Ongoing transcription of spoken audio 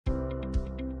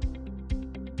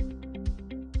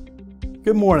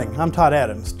Good morning, I'm Todd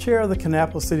Adams, Chair of the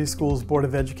Kannapolis City Schools Board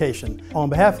of Education. On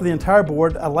behalf of the entire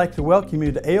board, I'd like to welcome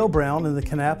you to A.L. Brown and the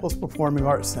Kannapolis Performing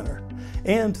Arts Center,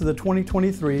 and to the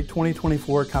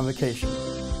 2023-2024 Convocation.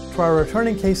 To our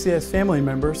returning KCS family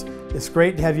members, it's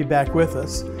great to have you back with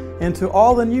us. And to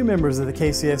all the new members of the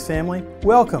KCS family,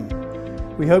 welcome.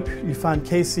 We hope you find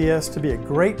KCS to be a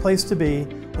great place to be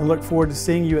and look forward to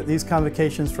seeing you at these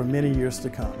convocations for many years to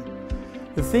come.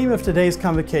 The theme of today's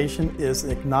convocation is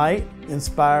Ignite,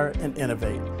 Inspire, and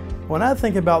Innovate. When I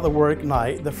think about the word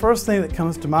ignite, the first thing that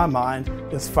comes to my mind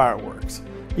is fireworks.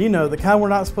 You know, the kind we're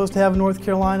not supposed to have in North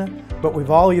Carolina, but we've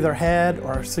all either had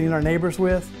or seen our neighbors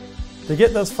with. To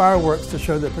get those fireworks to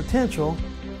show their potential,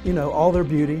 you know, all their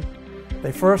beauty,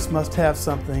 they first must have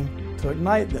something to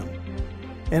ignite them.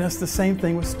 And it's the same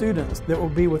thing with students that will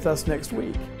be with us next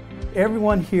week.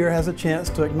 Everyone here has a chance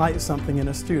to ignite something in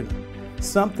a student,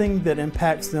 something that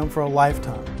impacts them for a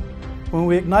lifetime. When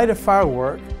we ignite a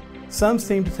firework, some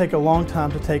seem to take a long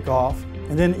time to take off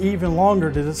and then even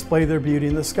longer to display their beauty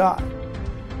in the sky,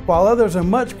 while others are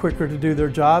much quicker to do their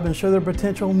job and show their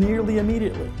potential nearly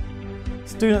immediately.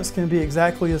 Students can be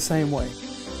exactly the same way.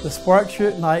 The sparks you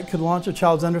ignite could launch a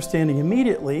child's understanding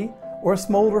immediately or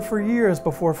smolder for years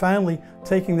before finally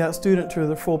taking that student to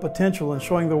their full potential and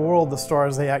showing the world the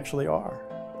stars they actually are.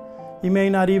 You may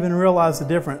not even realize the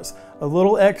difference a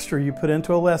little extra you put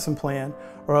into a lesson plan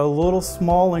or a little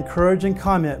small encouraging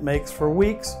comment makes for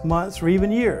weeks, months, or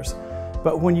even years.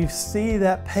 But when you see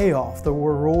that payoff, the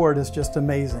reward is just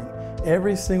amazing.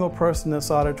 Every single person in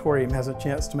this auditorium has a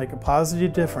chance to make a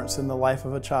positive difference in the life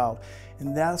of a child,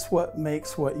 and that's what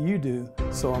makes what you do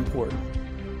so important.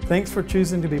 Thanks for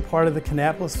choosing to be part of the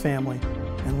Kannapolis family,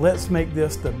 and let's make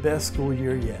this the best school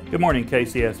year yet. Good morning,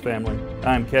 KCS family.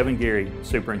 I'm Kevin Geary,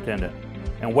 Superintendent,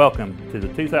 and welcome to the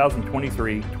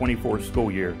 2023-24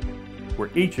 school year, where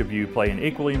each of you play an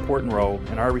equally important role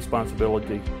in our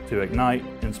responsibility to ignite,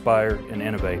 inspire, and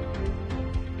innovate.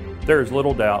 There is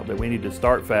little doubt that we need to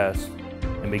start fast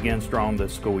and begin strong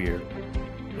this school year,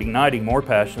 igniting more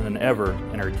passion than ever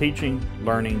in our teaching,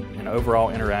 learning, and overall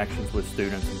interactions with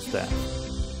students and staff.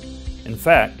 In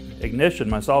fact, ignition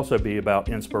must also be about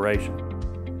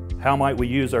inspiration. How might we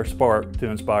use our spark to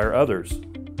inspire others?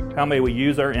 How may we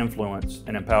use our influence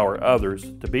and empower others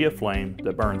to be a flame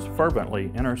that burns fervently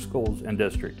in our schools and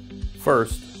district?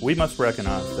 First, we must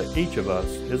recognize that each of us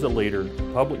is a leader,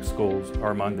 and public schools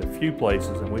are among the few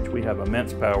places in which we have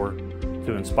immense power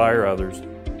to inspire others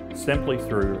simply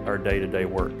through our day-to-day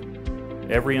work.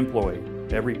 Every employee,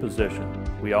 every position,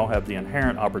 we all have the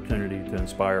inherent opportunity to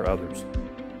inspire others.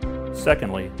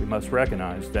 Secondly, we must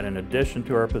recognize that in addition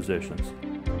to our positions,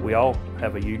 we all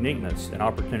have a uniqueness and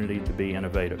opportunity to be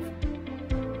innovative.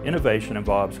 Innovation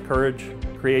involves courage,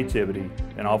 creativity,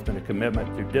 and often a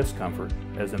commitment to discomfort,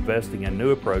 as investing in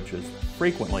new approaches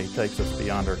frequently takes us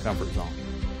beyond our comfort zone.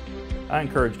 I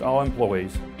encourage all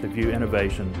employees to view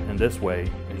innovation in this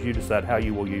way as you decide how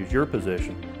you will use your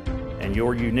position and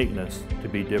your uniqueness to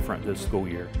be different this school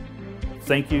year.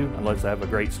 Thank you, and let's have a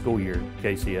great school year,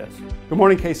 KCS. Good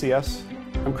morning, KCS.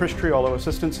 I'm Chris Triolo,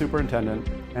 Assistant Superintendent,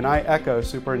 and I echo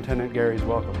Superintendent Gary's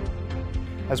welcome.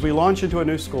 As we launch into a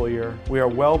new school year, we are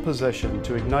well positioned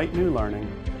to ignite new learning,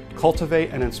 cultivate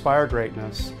and inspire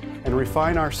greatness, and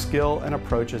refine our skill and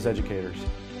approach as educators.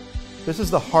 This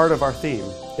is the heart of our theme,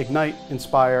 Ignite,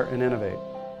 Inspire, and Innovate.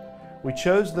 We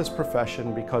chose this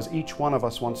profession because each one of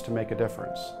us wants to make a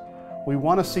difference. We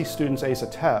want to see students ace a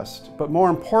test, but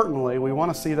more importantly, we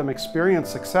want to see them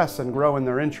experience success and grow in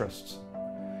their interests.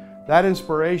 That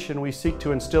inspiration we seek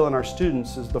to instill in our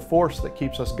students is the force that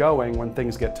keeps us going when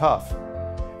things get tough,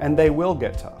 and they will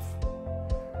get tough.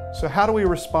 So how do we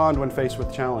respond when faced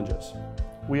with challenges?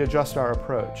 We adjust our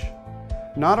approach.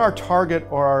 Not our target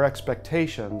or our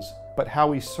expectations, but how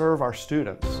we serve our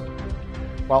students.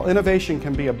 While innovation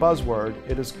can be a buzzword,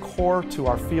 it is core to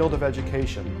our field of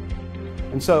education.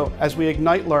 And so, as we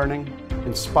ignite learning,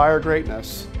 inspire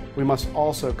greatness, we must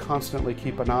also constantly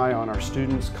keep an eye on our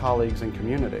students, colleagues, and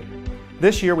community.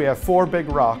 This year we have 4 big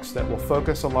rocks that will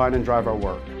focus, align, and drive our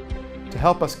work to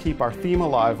help us keep our theme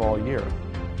alive all year.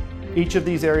 Each of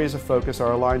these areas of focus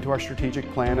are aligned to our strategic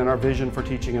plan and our vision for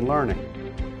teaching and learning.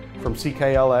 From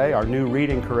CKLA, our new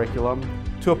reading curriculum,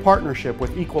 to a partnership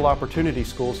with equal opportunity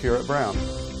schools here at Brown.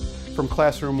 From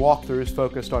classroom walkthroughs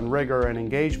focused on rigor and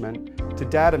engagement, to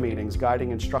data meetings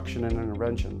guiding instruction and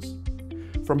interventions.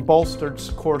 From bolstered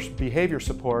course behavior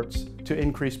supports to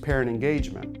increased parent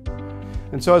engagement.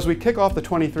 And so as we kick off the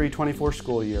 23-24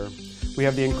 school year, we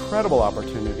have the incredible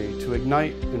opportunity to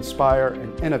ignite, inspire,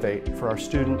 and innovate for our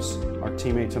students, our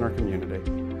teammates, and our community.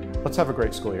 Let's have a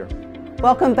great school year.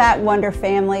 Welcome back, Wonder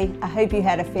Family. I hope you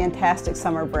had a fantastic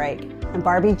summer break. I'm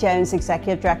Barbie Jones,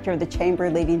 Executive Director of the Chamber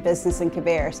Leading Business in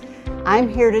Cabarrus. I'm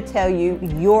here to tell you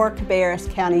your Cabarrus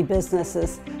County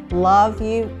businesses love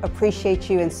you, appreciate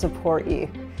you, and support you.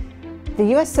 The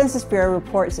U.S. Census Bureau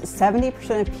reports that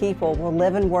 70% of people will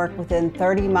live and work within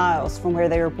 30 miles from where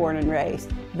they were born and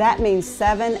raised. That means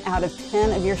 7 out of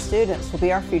 10 of your students will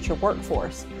be our future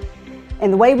workforce.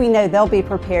 And the way we know they'll be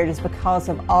prepared is because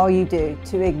of all you do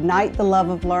to ignite the love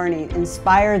of learning,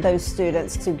 inspire those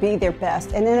students to be their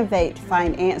best, and innovate to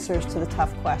find answers to the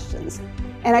tough questions.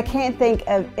 And I can't think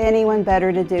of anyone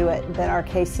better to do it than our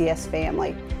KCS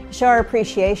family. To show our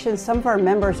appreciation, some of our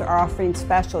members are offering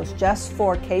specials just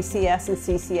for KCS and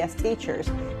CCS teachers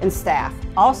and staff.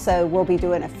 Also, we'll be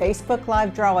doing a Facebook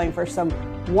Live drawing for some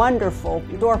wonderful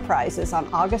door prizes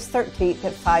on August 13th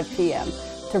at 5 p.m.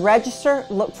 To register,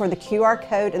 look for the QR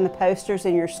code in the posters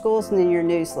in your schools and in your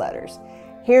newsletters.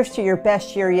 Here's to your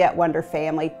best year yet, Wonder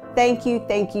family. Thank you,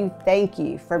 thank you, thank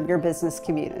you from your business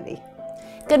community.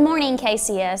 Good morning,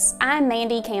 KCS. I'm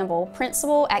Mandy Campbell,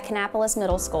 Principal at Kannapolis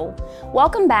Middle School.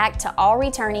 Welcome back to all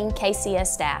returning KCS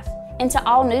staff. And to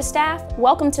all new staff,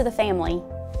 welcome to the family.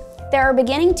 There are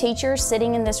beginning teachers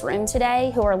sitting in this room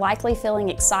today who are likely feeling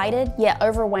excited yet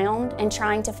overwhelmed and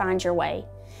trying to find your way.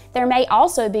 There may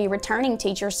also be returning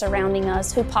teachers surrounding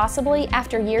us who possibly,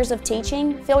 after years of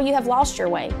teaching, feel you have lost your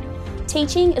way.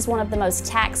 Teaching is one of the most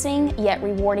taxing yet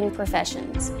rewarding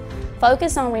professions.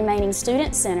 Focus on remaining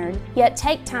student-centered, yet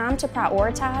take time to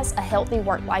prioritize a healthy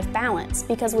work-life balance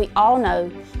because we all know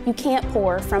you can't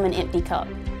pour from an empty cup.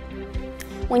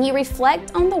 When you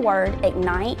reflect on the word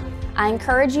ignite, I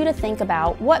encourage you to think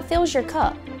about what fills your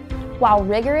cup. While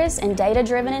rigorous and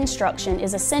data-driven instruction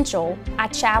is essential, I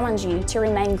challenge you to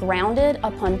remain grounded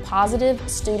upon positive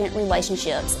student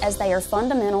relationships as they are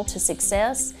fundamental to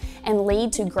success and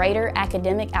lead to greater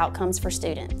academic outcomes for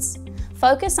students.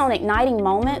 Focus on igniting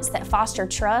moments that foster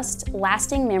trust,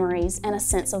 lasting memories, and a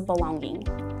sense of belonging.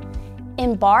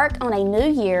 Embark on a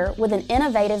new year with an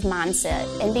innovative mindset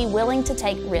and be willing to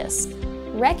take risks.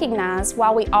 Recognize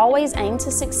while we always aim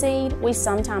to succeed, we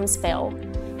sometimes fail.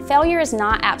 Failure is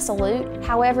not absolute,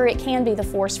 however, it can be the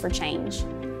force for change.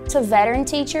 To veteran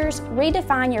teachers,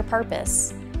 redefine your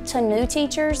purpose. To new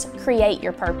teachers, create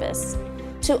your purpose.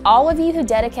 To all of you who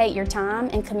dedicate your time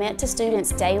and commit to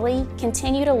students daily,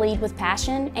 continue to lead with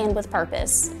passion and with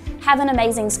purpose. Have an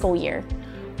amazing school year.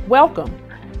 Welcome.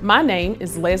 My name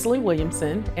is Leslie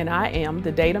Williamson, and I am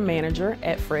the Data Manager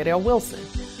at Fred L. Wilson.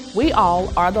 We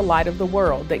all are the light of the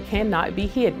world that cannot be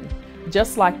hidden.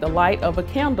 Just like the light of a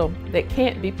candle that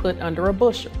can't be put under a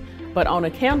bushel, but on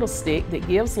a candlestick that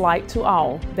gives light to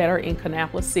all that are in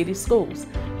Kannapolis City Schools,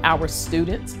 our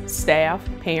students, staff,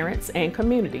 parents, and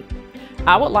community.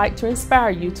 I would like to inspire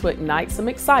you to ignite some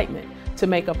excitement to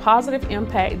make a positive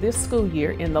impact this school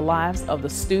year in the lives of the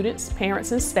students,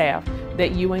 parents, and staff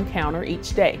that you encounter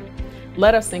each day.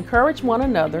 Let us encourage one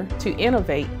another to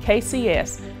innovate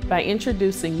KCS by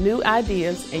introducing new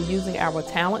ideas and using our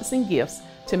talents and gifts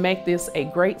to make this a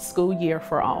great school year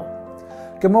for all.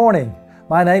 Good morning.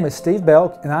 My name is Steve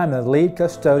Belk and I'm the lead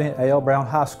custodian at A.L. Brown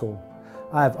High School.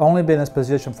 I have only been in this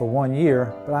position for 1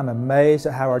 year, but I'm amazed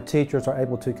at how our teachers are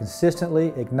able to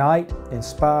consistently ignite,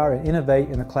 inspire, and innovate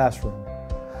in the classroom.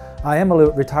 I am a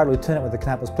retired lieutenant with the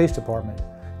Kannapolis Police Department,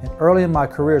 and early in my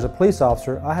career as a police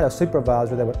officer, I had a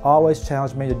supervisor that would always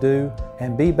challenge me to do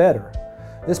and be better.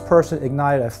 This person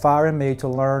ignited a fire in me to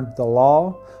learn the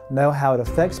law, know how it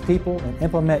affects people, and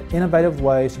implement innovative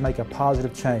ways to make a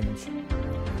positive change.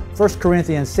 1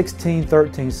 Corinthians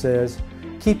 16:13 says,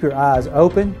 "Keep your eyes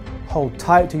open, hold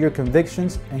tight to your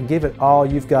convictions, and give it all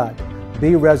you've got.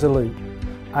 Be resolute."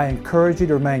 I encourage you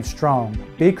to remain strong,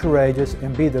 be courageous,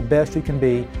 and be the best you can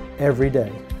be every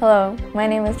day. Hello, my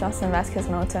name is Jocelyn Vasquez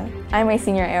Mota. I'm a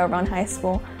senior at A.L. Brown High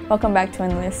School. Welcome back to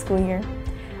another school year.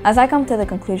 As I come to the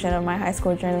conclusion of my high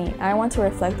school journey, I want to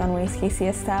reflect on ways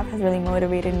KCS staff has really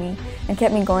motivated me and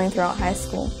kept me going throughout high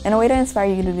school, and a way to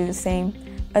inspire you to do the same.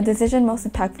 A decision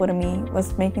most impactful to me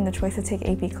was making the choice to take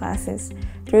AP classes.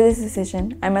 Through this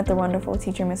decision, I met the wonderful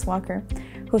teacher Miss Walker,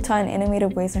 who taught in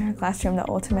innovative ways in her classroom that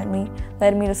ultimately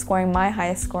led me to scoring my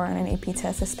highest score on an AP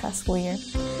test this past school year.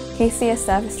 KCS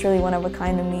staff is truly one of a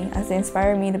kind to me as they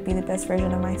inspire me to be the best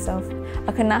version of myself.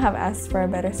 I could not have asked for a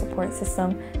better support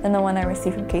system than the one I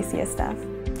received from KCS staff.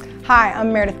 Hi,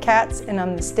 I'm Meredith Katz, and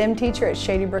I'm the STEM teacher at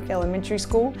Shady Brook Elementary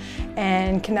School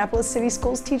and Kannapolis City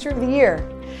Schools Teacher of the Year.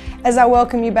 As I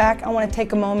welcome you back, I want to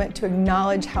take a moment to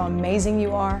acknowledge how amazing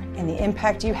you are and the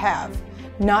impact you have,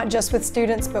 not just with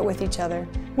students, but with each other.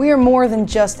 We are more than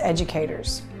just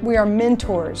educators. We are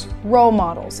mentors, role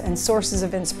models, and sources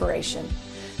of inspiration.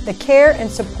 The care and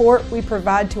support we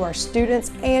provide to our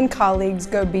students and colleagues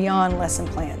go beyond lesson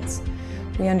plans.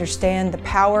 We understand the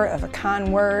power of a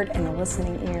kind word and a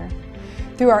listening ear.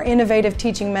 Through our innovative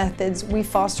teaching methods, we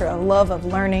foster a love of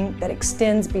learning that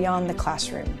extends beyond the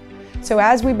classroom. So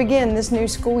as we begin this new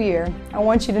school year, I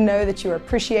want you to know that you are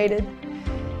appreciated.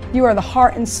 You are the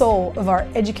heart and soul of our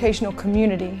educational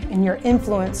community, and your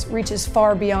influence reaches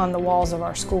far beyond the walls of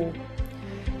our school.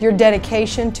 Your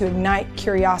dedication to ignite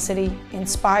curiosity,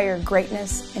 inspire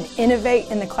greatness, and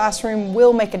innovate in the classroom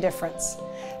will make a difference.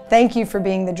 Thank you for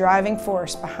being the driving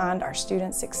force behind our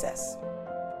students' success.